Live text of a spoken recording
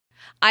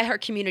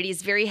iHeart community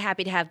is very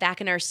happy to have back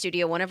in our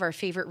studio one of our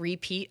favorite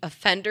repeat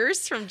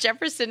offenders from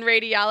Jefferson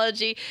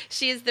Radiology.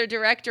 She is their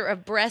director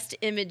of breast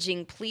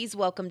imaging. Please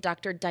welcome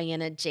Dr.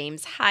 Diana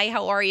James. Hi,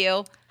 how are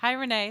you? Hi,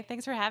 Renee.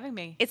 Thanks for having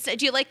me.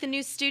 Do you like the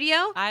new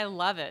studio? I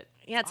love it.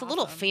 Yeah, it's awesome. A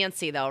little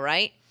fancy though,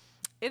 right?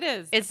 It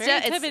is. It's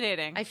very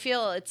intimidating. I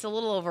feel it's a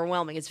little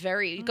overwhelming. It's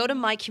very, go to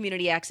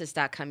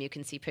mycommunityaccess.com. You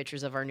can see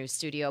pictures of our new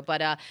studio.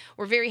 But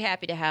we're very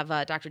happy to have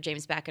Dr.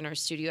 James back in our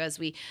studio as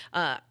we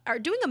are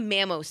doing a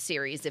Mammo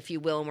Series, if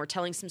you will, and we're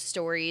telling some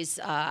stories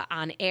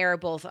on air,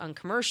 both on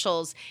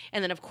commercials,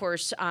 and then, of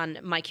course, on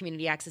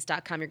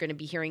mycommunityaccess.com, you're going to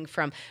be hearing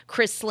from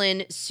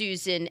Chrislyn,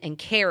 Susan, and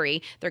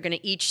Carrie. They're going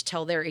to each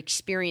tell their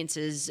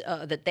experiences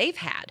that they've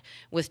had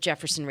with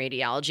Jefferson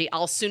Radiology.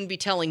 I'll soon be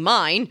telling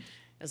mine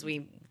as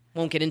we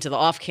won't get into the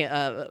off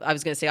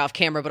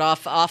camera, but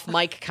off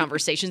mic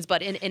conversations.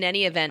 But in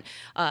any event,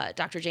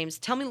 Dr. James,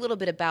 tell me a little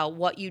bit about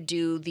what you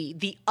do,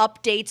 the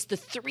updates, the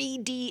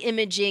 3D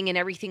imaging, and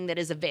everything that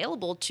is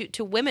available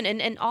to women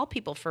and all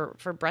people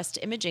for breast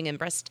imaging and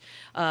breast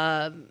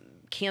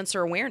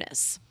cancer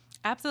awareness.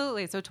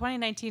 Absolutely. So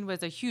 2019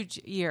 was a huge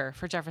year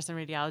for Jefferson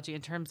Radiology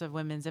in terms of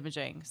women's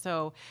imaging.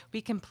 So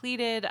we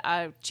completed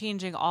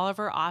changing all of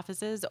our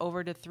offices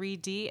over to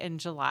 3D in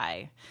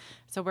July.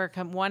 So we're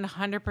 100%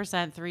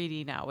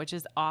 3D now, which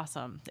is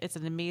awesome. It's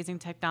an amazing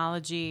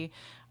technology.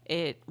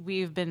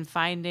 We've been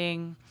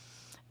finding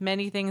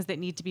many things that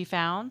need to be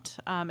found.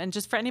 And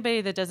just for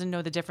anybody that doesn't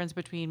know the difference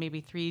between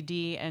maybe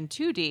 3D and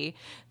 2D,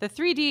 the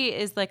 3D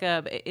is like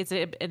an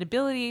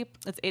ability,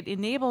 it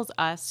enables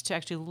us to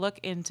actually look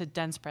into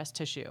dense breast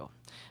tissue.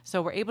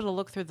 So we're able to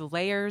look through the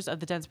layers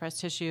of the dense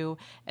breast tissue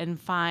and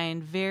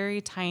find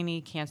very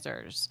tiny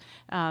cancers,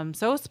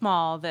 so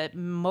small that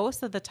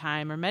most of the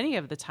time, or many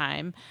of the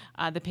time,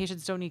 the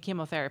patients don't need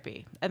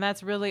chemotherapy. And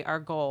that's really our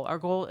goal. Our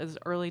goal is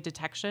early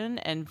detection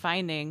and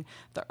finding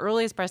the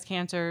earliest breast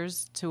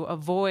cancers to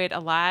avoid a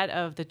lot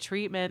of the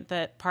treatment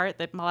that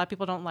a lot of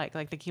people don't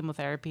like the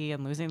chemotherapy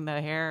and losing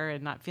the hair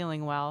and not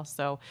feeling well.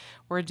 So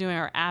we're doing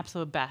our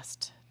absolute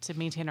best to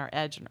maintain our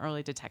edge in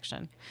early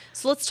detection.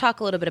 So let's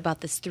talk a little bit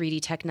about this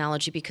 3D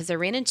technology, because I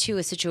ran into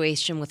a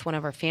situation with one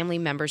of our family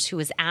members who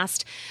was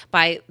asked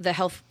by the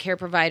healthcare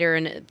provider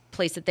in a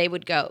place that they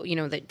would go,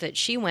 that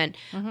she went,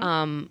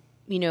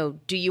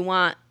 do you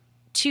want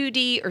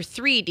 2D or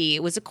 3D?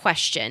 It was a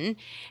question.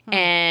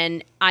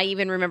 And I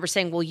even remember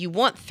saying, well, you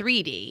want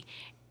 3D.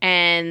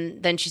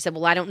 And then she said,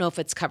 well, I don't know if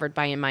it's covered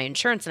by my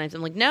insurance. And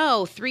I'm like,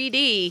 no,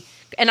 3D.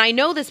 And I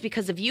know this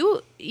because of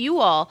you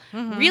all.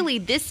 Really,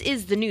 this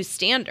is the new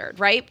standard,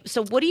 right?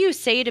 So what do you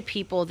say to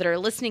people that are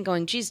listening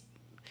going, geez,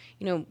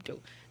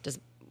 does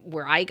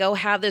where I go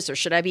have this, or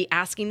should I be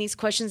asking these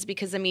questions?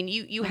 Because, I mean,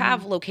 you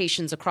have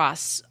locations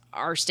across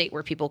our state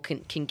where people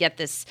can get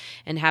this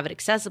and have it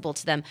accessible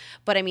to them.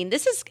 But, I mean,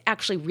 this is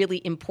actually really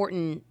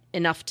important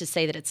enough to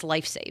say that it's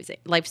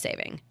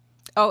life-saving.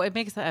 Oh, it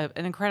makes an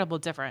incredible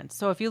difference.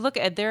 So if you look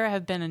at, there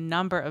have been a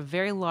number of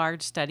very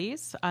large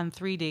studies on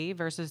 3D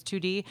versus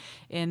 2D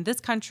in this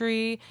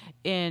country,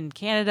 in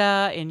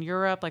Canada, in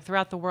Europe,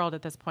 throughout the world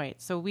at this point.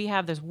 So we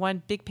have this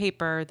one big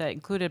paper that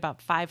included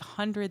about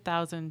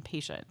 500,000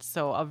 patients,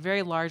 so a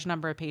very large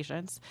number of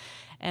patients.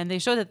 And they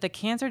show that the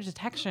cancer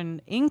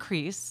detection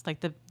increase,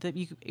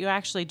 you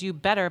actually do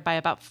better by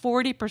about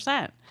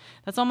 40%.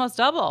 That's almost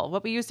double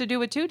what we used to do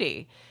with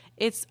 2D.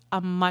 It's a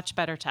much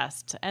better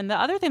test. And the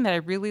other thing that I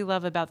really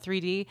love about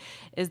 3D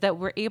is that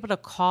we're able to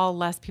call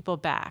less people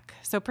back.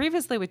 So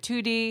previously with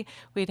 2D,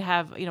 we'd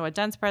have, a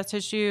dense breast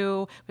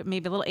tissue,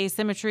 maybe a little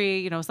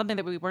asymmetry, something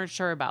that we weren't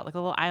sure about, like a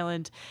little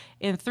island.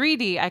 In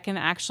 3D, I can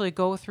actually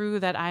go through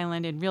that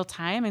island in real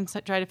time and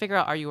try to figure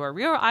out, are you a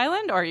real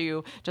island, or are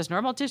you just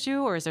normal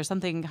tissue, or is there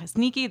something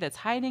sneaky that's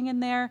hiding in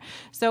there?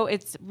 So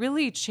it's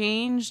really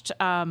changed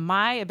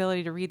my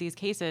ability to read these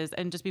cases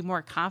and just be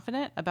more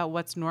confident about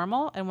what's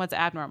normal and what's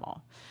abnormal.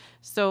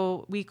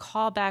 So we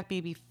call back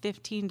maybe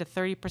 15 to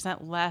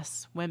 30%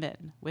 less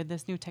women with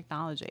this new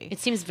technology. It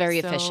seems very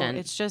efficient.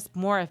 It's just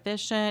more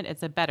efficient.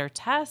 It's a better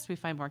test. We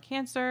find more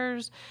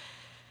cancers.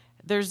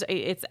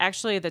 It's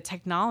actually the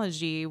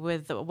technology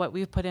with what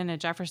we've put in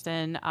at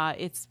Jefferson.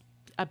 It's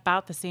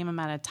about the same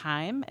amount of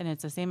time, and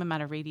it's the same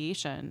amount of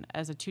radiation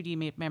as a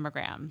 2D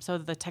mammogram. So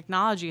the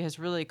technology has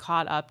really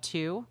caught up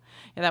too.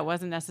 That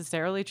wasn't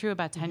necessarily true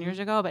about 10 years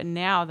ago, but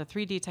now the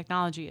 3D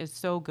technology is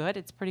so good.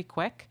 It's pretty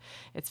quick.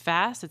 It's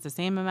fast. It's the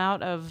same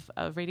amount of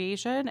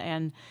radiation,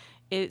 and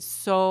it's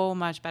so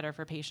much better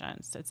for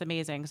patients. It's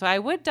amazing. So I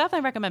would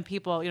definitely recommend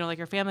people, like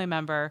your family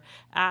member,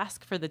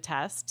 ask for the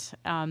test.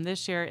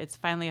 This year, it's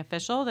finally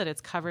official that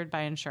it's covered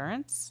by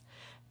insurance,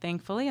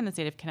 thankfully, in the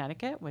state of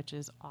Connecticut, which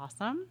is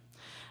awesome.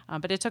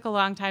 But it took a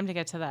long time to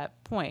get to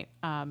that point.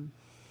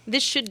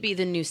 This should be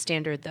the new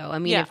standard, though. I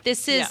mean, if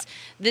this is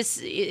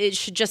it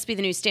should just be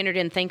the new standard,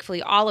 and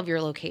thankfully, all of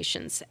your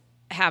locations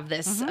have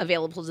this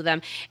available to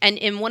them. And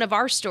in one of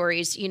our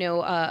stories,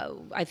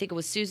 I think it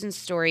was Susan's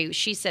story,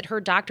 she said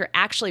her doctor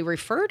actually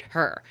referred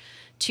her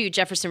to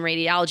Jefferson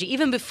Radiology,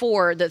 even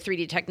before the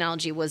 3D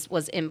technology was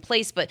in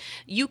place. But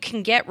you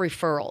can get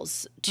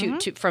referrals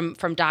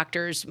from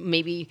doctors,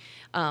 maybe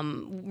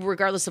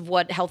regardless of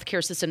what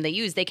healthcare system they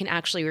use, they can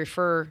actually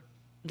refer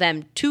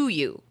them to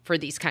you for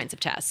these kinds of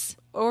tests.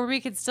 Or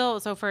we could still,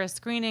 so for a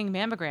screening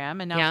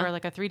mammogram and now for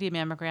like a 3D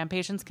mammogram,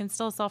 patients can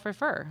still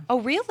self-refer.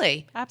 Oh,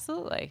 really?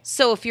 Absolutely.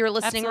 So if you're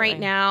listening right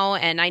now,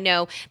 and I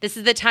know this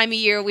is the time of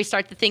year we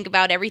start to think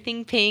about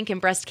everything pink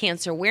and breast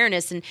cancer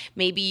awareness, and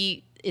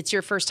maybe it's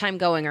your first time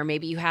going, or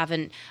maybe you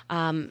haven't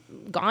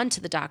gone to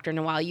the doctor in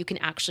a while, you can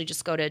actually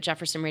just go to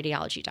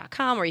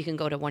jeffersonradiology.com, or you can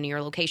go to one of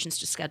your locations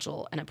to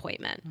schedule an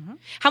appointment.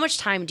 How much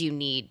time do you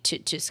need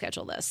to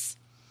schedule this?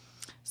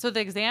 So the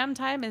exam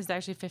time is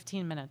actually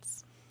 15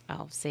 minutes.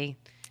 Oh, see.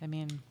 I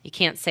mean, you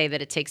can't say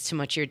that it takes too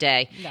much of your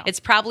day. No.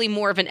 It's probably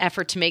more of an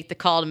effort to make the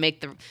call, to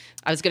make the,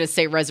 I was going to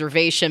say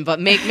reservation,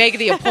 but make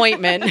the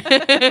appointment.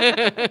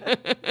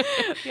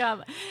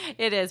 Yeah,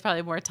 it is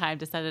probably more time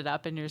to set it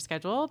up in your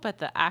schedule, but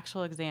the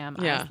actual exam,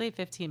 honestly,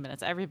 15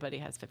 minutes. Everybody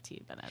has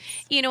 15 minutes.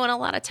 You know, and a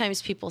lot of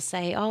times people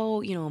say,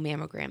 oh, you know,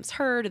 mammograms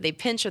hurt, or they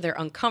pinch, or they're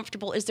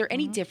uncomfortable. Is there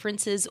any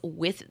differences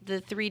with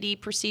the 3D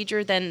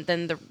procedure than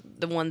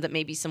the one that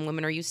maybe some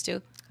women are used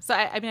to? So,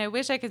 I mean, I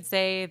wish I could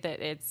say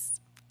that it's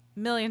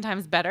million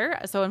times better.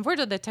 So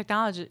unfortunately,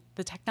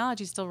 the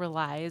technology still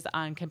relies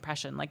on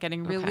compression, like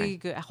getting really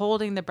good,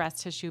 holding the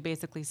breast tissue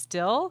basically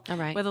still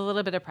with a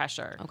little bit of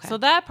pressure. So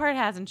that part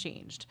hasn't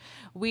changed.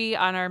 We,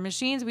 on our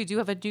machines, we do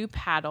have a new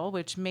paddle,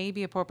 which may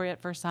be appropriate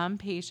for some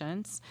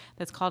patients.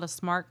 That's called a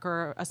smart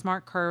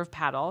curve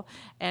paddle.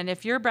 And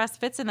if your breast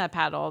fits in that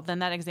paddle, then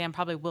that exam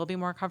probably will be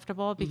more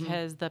comfortable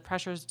because the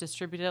pressure is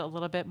distributed a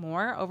little bit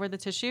more over the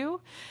tissue.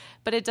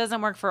 But it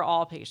doesn't work for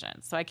all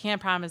patients. So I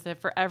can't promise it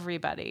for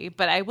everybody.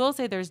 But I will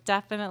say there's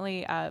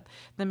definitely,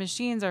 the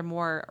machines are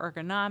more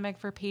ergonomic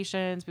for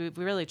patients. We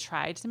really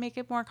tried to make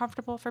it more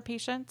comfortable for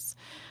patients.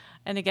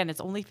 And again,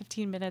 it's only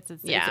 15 minutes.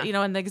 It's, you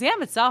know, and the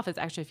exam itself is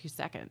actually a few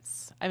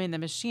seconds. I mean, the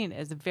machine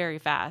is very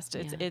fast.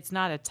 It's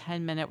not a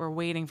 10-minute, we're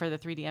waiting for the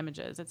 3D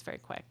images. It's very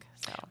quick.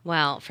 So.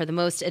 Well, for the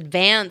most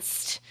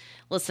advanced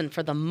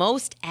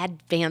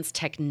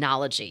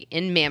technology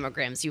in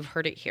mammograms, you've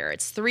heard it here.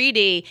 It's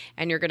 3D,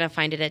 and you're going to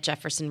find it at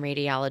Jefferson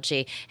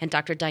Radiology. And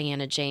Dr.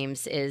 Diana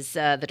James is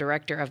the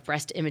director of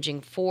breast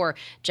imaging for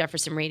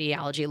Jefferson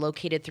Radiology,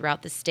 located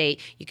throughout the state.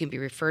 You can be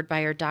referred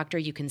by your doctor.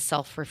 You can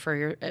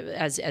self-refer,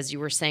 as you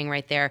were saying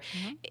right there.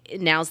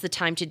 Now's the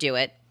time to do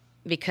it.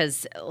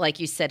 Because, like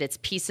you said, it's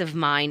peace of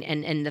mind,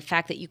 and the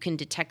fact that you can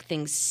detect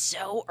things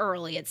so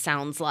early, it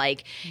sounds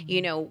like,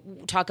 you know,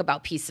 talk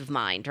about peace of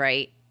mind,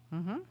 right?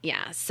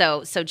 Yeah.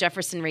 So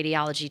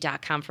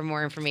jeffersonradiology.com for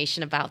more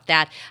information about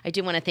that. I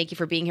do want to thank you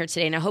for being here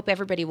today, and I hope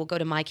everybody will go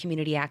to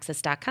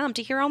mycommunityaccess.com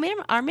to hear our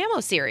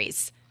Mammo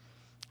Series.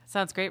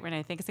 Sounds great,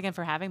 Renee. Thanks again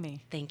for having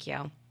me. Thank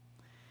you.